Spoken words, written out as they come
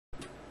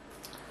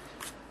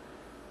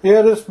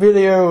Yeah, this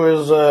video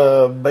is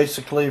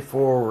basically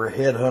for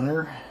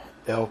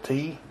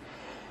Headhunterlt.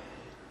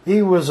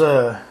 He was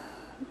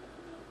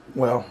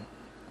well,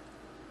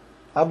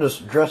 I'll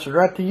just address it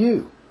right to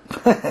you.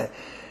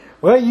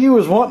 Well, you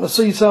was wanting to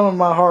see some of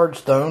my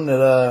hardstone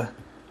that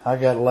I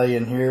got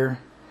laying here.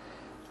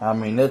 I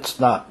mean,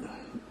 it's not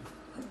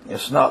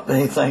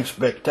anything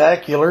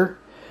spectacular,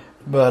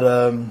 but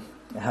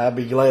I'd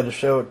be glad to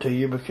show it to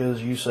you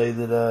because you say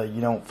that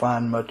you don't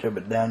find much of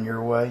it down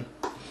your way.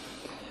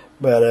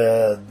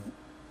 But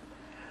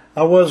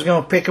I was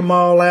going to pick them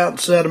all out and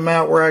set them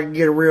out where I could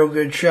get a real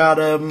good shot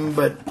of them,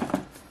 but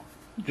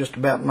just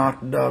about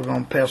knocked the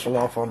doggone pestle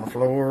off on the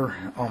floor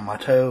on my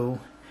toe.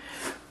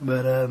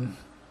 But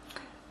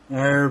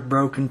there's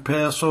broken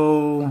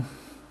pestle.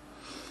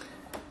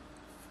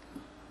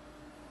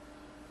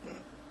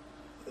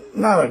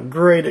 Not a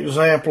great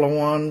example of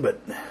one,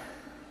 but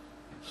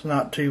it's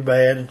not too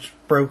bad. It's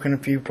broken a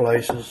few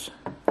places.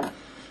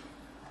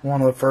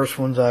 One of the first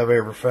ones I've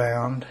ever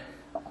found.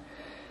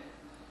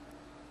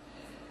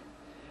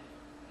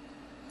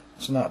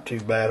 It's not too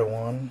bad a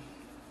one.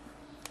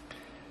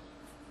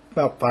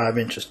 About 5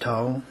 inches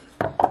tall.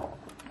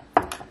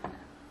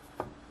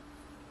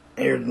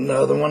 Here's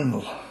another one,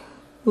 a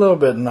little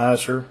bit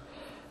nicer.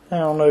 I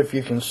don't know if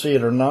you can see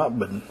it or not,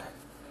 but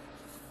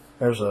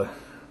there's a,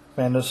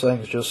 man, this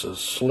thing's just as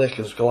slick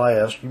as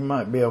glass. You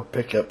might be able to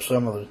pick up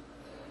some of the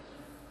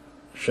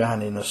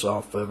shininess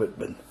off of it,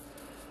 but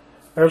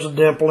there's a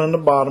dimple in the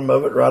bottom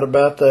of it right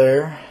about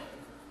there.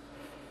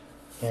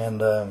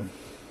 And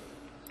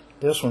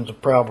this one's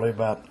probably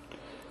about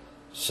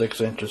 6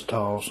 inches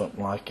tall,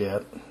 something like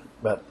that.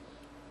 About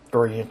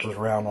 3 inches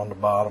round on the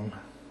bottom.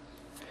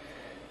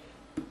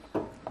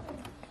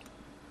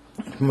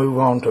 Move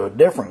on to a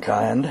different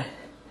kind.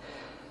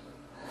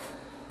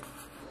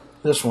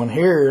 This one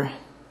here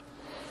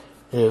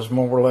is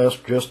more or less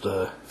just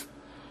a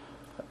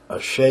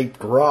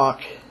shaped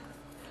rock.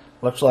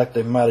 Looks like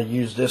they might have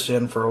used this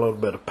end for a little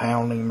bit of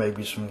pounding,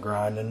 maybe some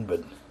grinding,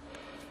 but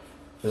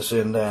this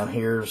end down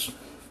here is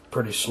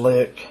pretty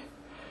slick.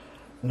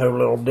 No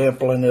little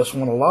dimple in this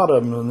one. A lot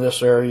of them in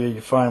this area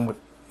you find would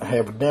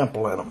have a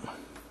dimple in them.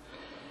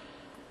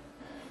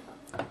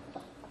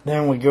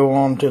 Then we go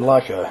on to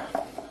like a,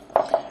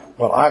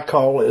 what I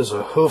call is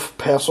a hoof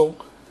pestle.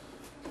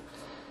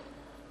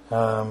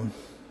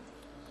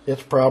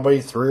 It's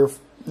probably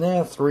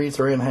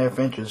 3.5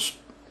 inches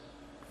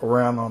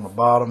around on the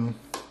bottom,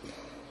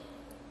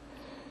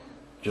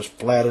 just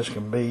flat as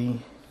can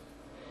be.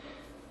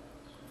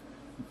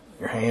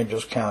 Your hand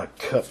just kind of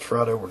cuts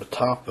right over the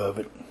top of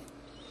it,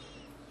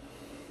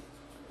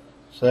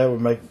 so that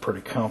would make it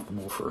pretty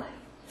comfortable for,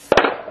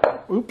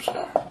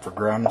 for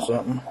grinding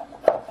something.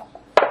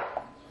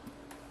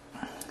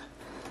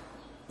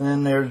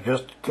 Then there's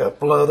just a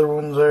couple other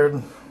ones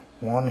there.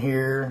 One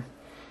here,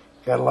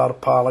 got a lot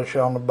of polish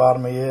on the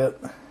bottom of it.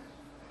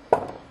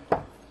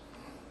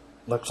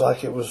 Looks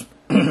like it was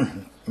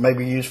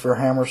maybe used for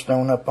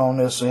hammerstone up on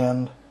this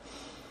end.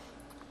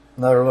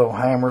 Another little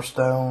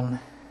hammerstone.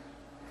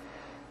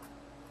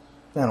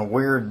 Then a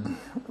weird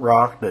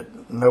rock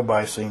that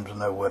nobody seems to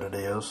know what it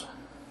is.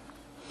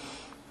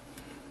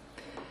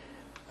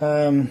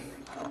 Got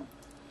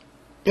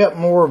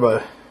more of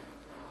a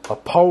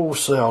pole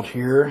set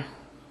here.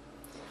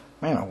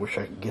 Man, I wish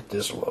I could get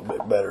this a little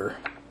bit better.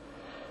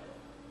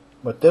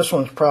 But this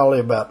one's probably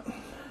about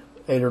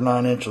 8 or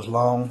 9 inches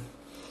long.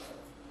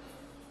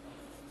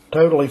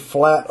 Totally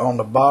flat on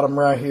the bottom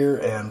right here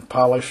and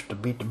polished to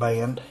beat the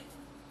band.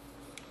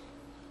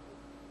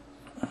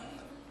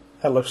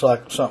 That looks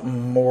like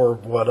something more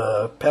of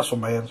what Pestle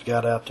Man's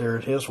got out there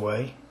at his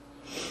way.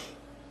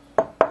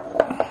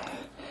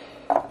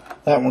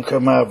 That one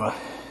come out of a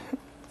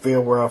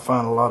field where I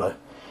find a lot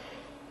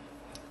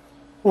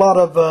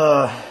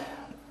of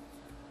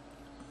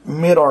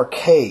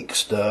mid-archaic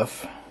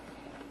stuff.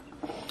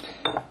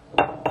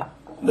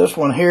 This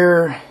one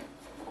here,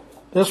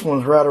 this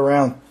one's right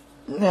around,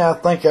 I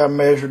think I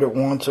measured it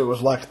once, it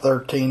was like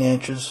 13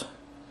 inches.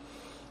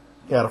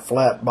 Got a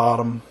flat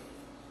bottom.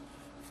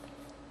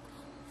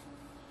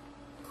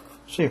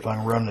 See if I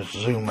can run this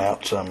zoom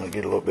out some and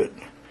get a little bit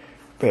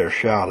better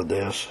shot of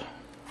this.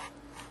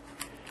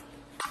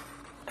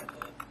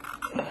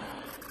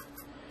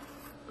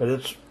 But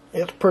it's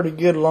a pretty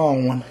good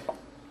long one.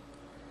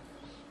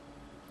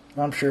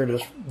 I'm sure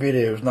this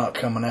video is not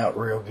coming out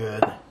real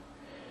good,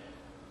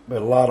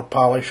 but a lot of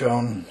polish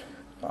on,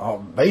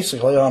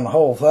 basically on the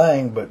whole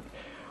thing, but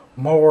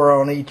more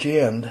on each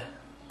end.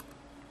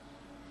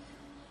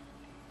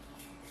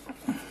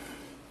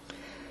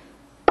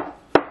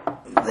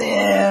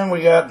 Then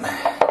we got,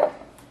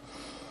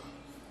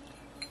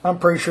 I'm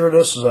pretty sure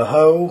this is a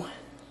hoe.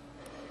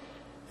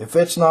 If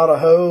it's not a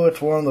hoe,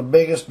 it's one of the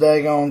biggest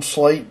daggone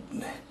slate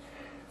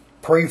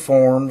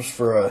preforms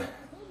for a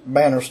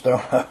banner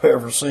stone I've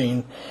ever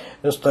seen.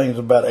 This thing's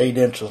about 8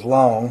 inches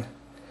long.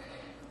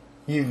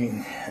 You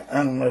can,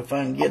 I don't know if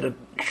I can get a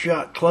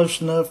shot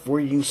close enough where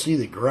you can see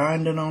the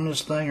grinding on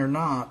this thing or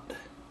not,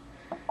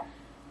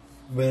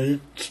 but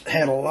it's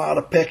had a lot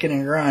of pecking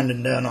and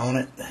grinding done on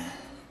it.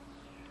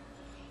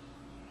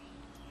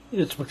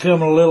 It's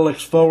become a little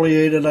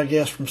exfoliated, I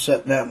guess, from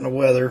sitting out in the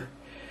weather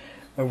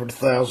over the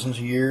thousands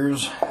of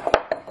years.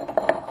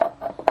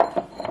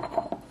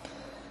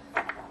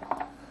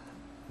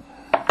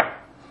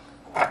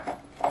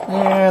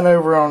 And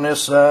over on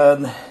this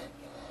side,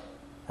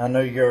 I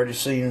know you already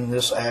seen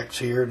this axe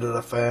here that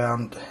I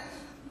found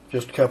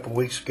just a couple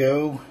weeks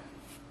ago.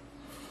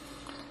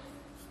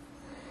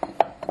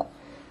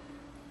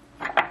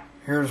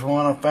 Here's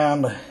one I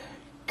found a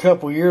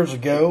couple years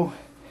ago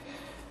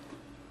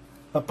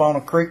up on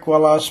a creek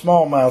while I was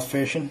smallmouth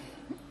fishing.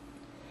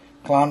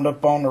 Climbed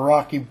up on the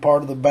rocky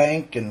part of the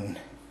bank, and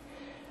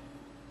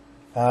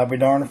I'll be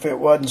darned if it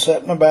wasn't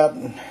sitting about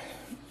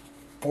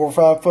 4 or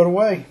 5 foot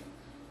away.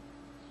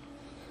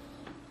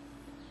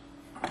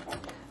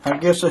 I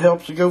guess it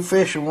helps to go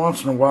fishing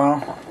once in a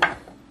while.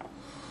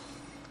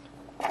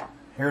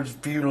 Here's a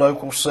few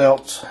local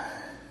celts.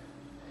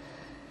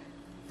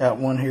 Got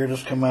one here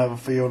just come out of a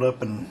field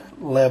up in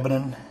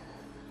Lebanon,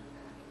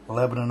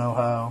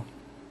 Ohio.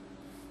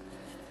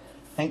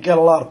 Ain't got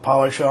a lot of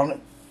polish on it.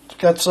 It's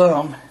got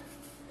some.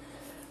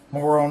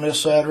 More on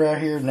this side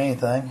right here than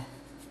anything.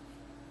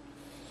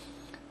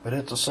 But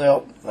it's a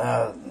celt,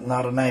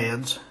 not an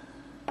adze.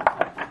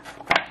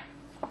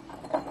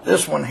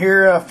 This one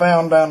here I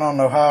found down on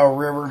the Ohio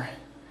River,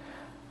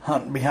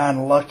 hunting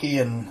behind Lucky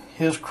and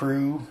his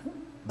crew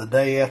the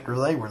day after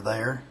they were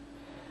there.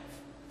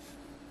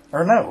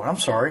 Or no, I'm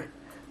sorry.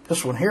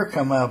 This one here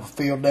come out of a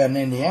field down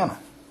in Indiana.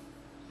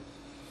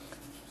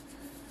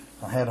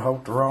 I had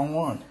hoped the wrong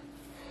one.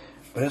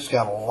 But it's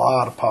got a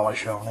lot of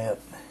polish on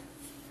it.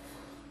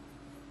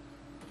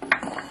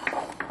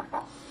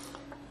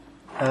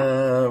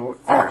 There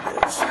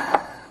it is.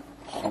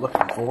 Just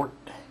looking for it.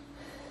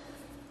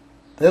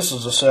 This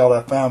is a cell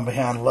I found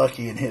behind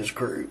Lucky and his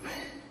crew.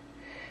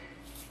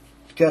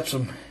 It's got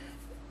some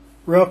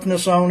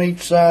roughness on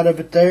each side of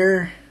it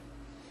there.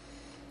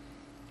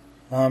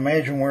 I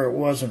imagine where it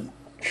wasn't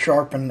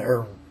sharpened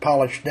or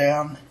polished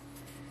down,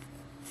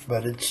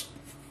 but it's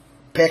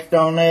pecked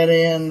on that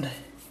end.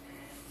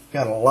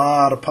 Got a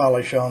lot of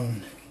polish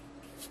on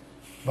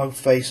both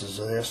faces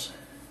of this.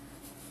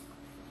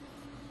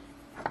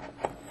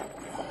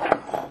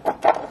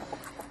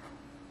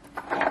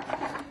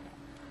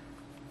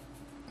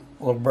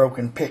 A little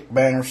broken pick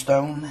banner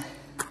stone.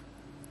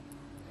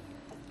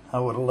 I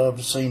would have loved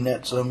to seen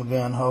that some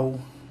gun hole.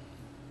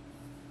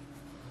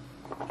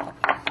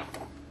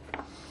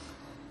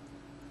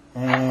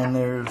 And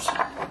there's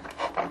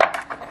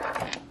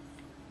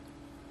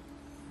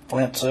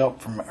flint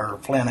celt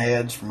flint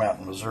adze from out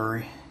in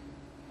Missouri.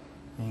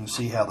 You can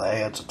see how the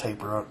adze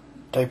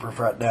tapers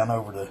right down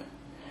over the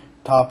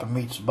top and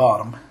meets the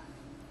bottom.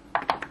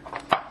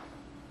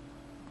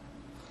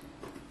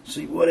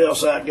 See what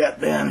else I got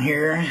down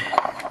here.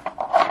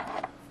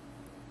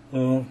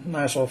 Oh,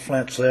 nice little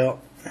flint celt.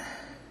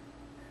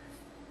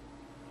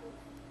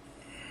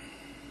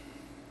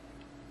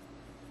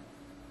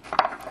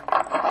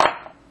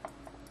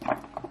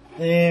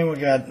 Then we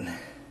got a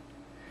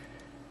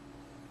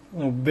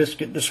little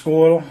biscuit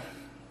discoidal.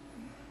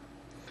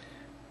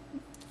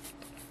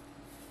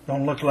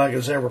 Don't look like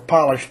it's ever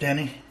polished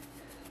any.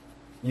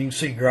 You can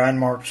see grind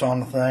marks on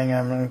the thing.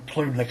 I'm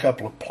including a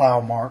couple of plow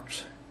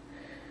marks.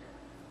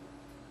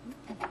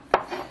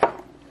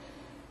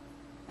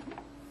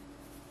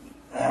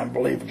 I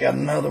believe we got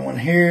another one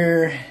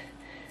here.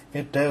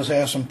 It does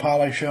have some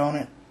polish on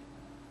it.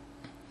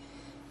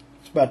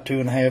 It's about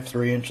 2.5 to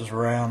 3 inches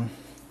around.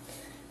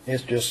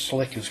 It's just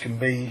slick as can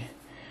be.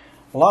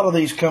 A lot of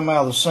these come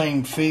out of the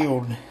same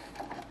field.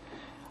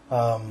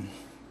 Down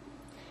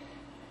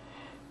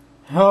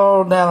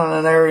in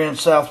an area in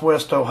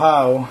southwest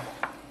Ohio.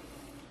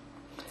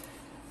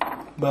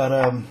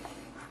 But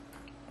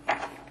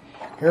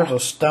here's a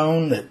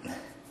stone that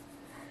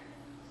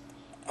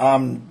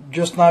I'm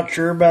just not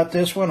sure about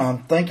this one. I'm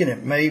thinking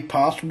it may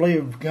possibly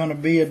have going to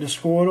be a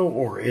discoidal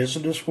or is a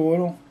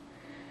discoidal.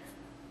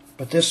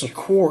 But this is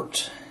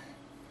quartz.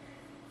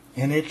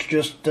 And it's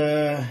just,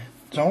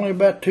 it's only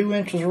about 2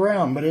 inches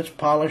around, but it's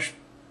polished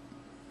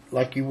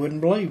like you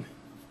wouldn't believe.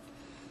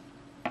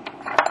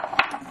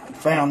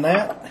 Found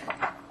that.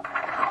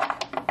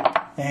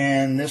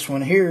 And this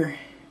one here,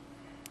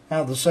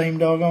 out of the same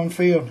doggone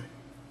field.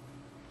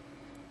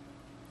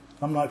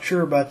 I'm not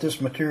sure about this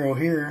material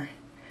here.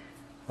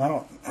 I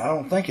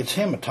don't think it's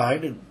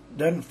hematite. It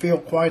doesn't feel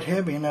quite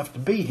heavy enough to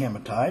be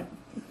hematite.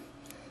 I'm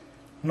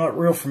not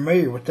real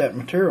familiar with that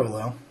material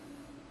though.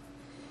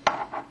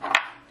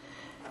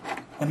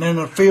 And then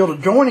the field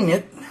adjoining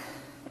it,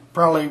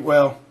 probably,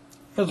 well,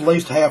 it's at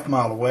least a half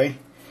mile away.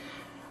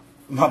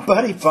 My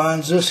buddy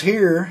finds this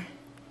here,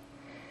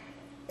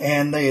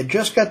 and they had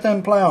just got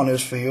done plowing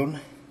this field.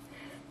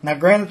 Now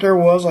granted there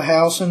was a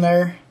house in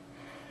there,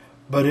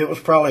 but it was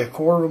probably a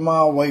quarter of a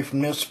mile away from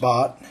this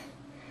spot.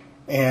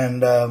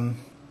 And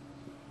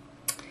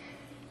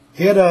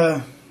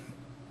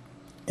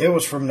it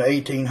was from the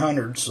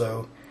 1800s,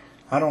 so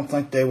I don't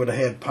think they would have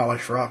had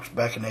polished rocks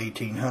back in the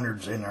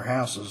 1800s in their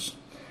houses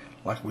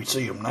like we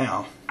see them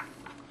now.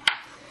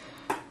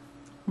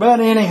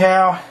 But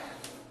anyhow,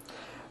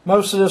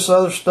 most of this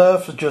other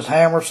stuff is just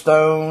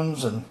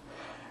hammerstones, and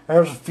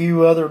there's a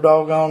few other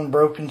doggone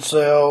broken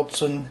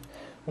celts, and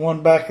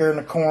one back there in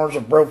the corner is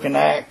a broken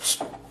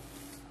axe,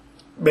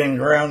 been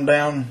ground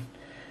down.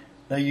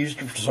 They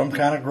used it for some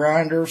kind of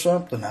grinder or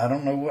something. I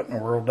don't know what in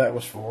the world that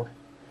was for.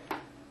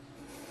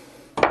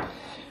 A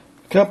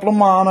couple of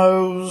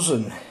monos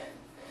and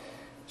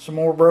some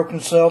more broken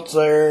celts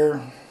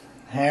there,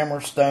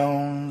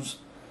 hammerstones,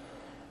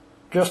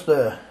 just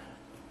a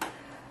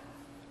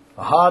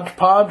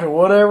hodgepodge of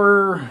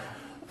whatever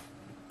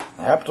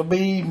happened to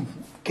be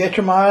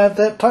catching my eye at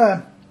that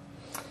time.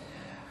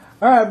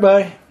 Alright,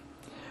 buddy.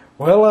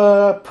 Well,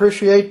 I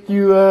appreciate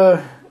you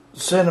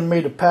sending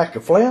me the pack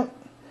of flint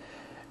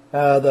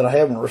that I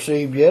haven't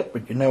received yet,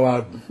 but you know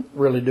I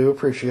really do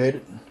appreciate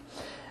it.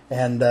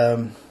 And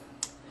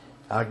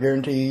I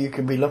guarantee you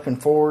can be looking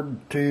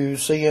forward to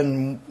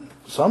seeing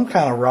some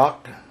kind of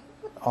rock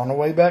on the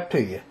way back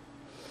to you.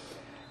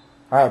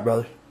 Alright,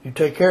 brother. You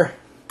take care.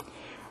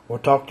 We'll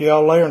talk to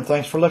y'all later, and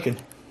thanks for looking.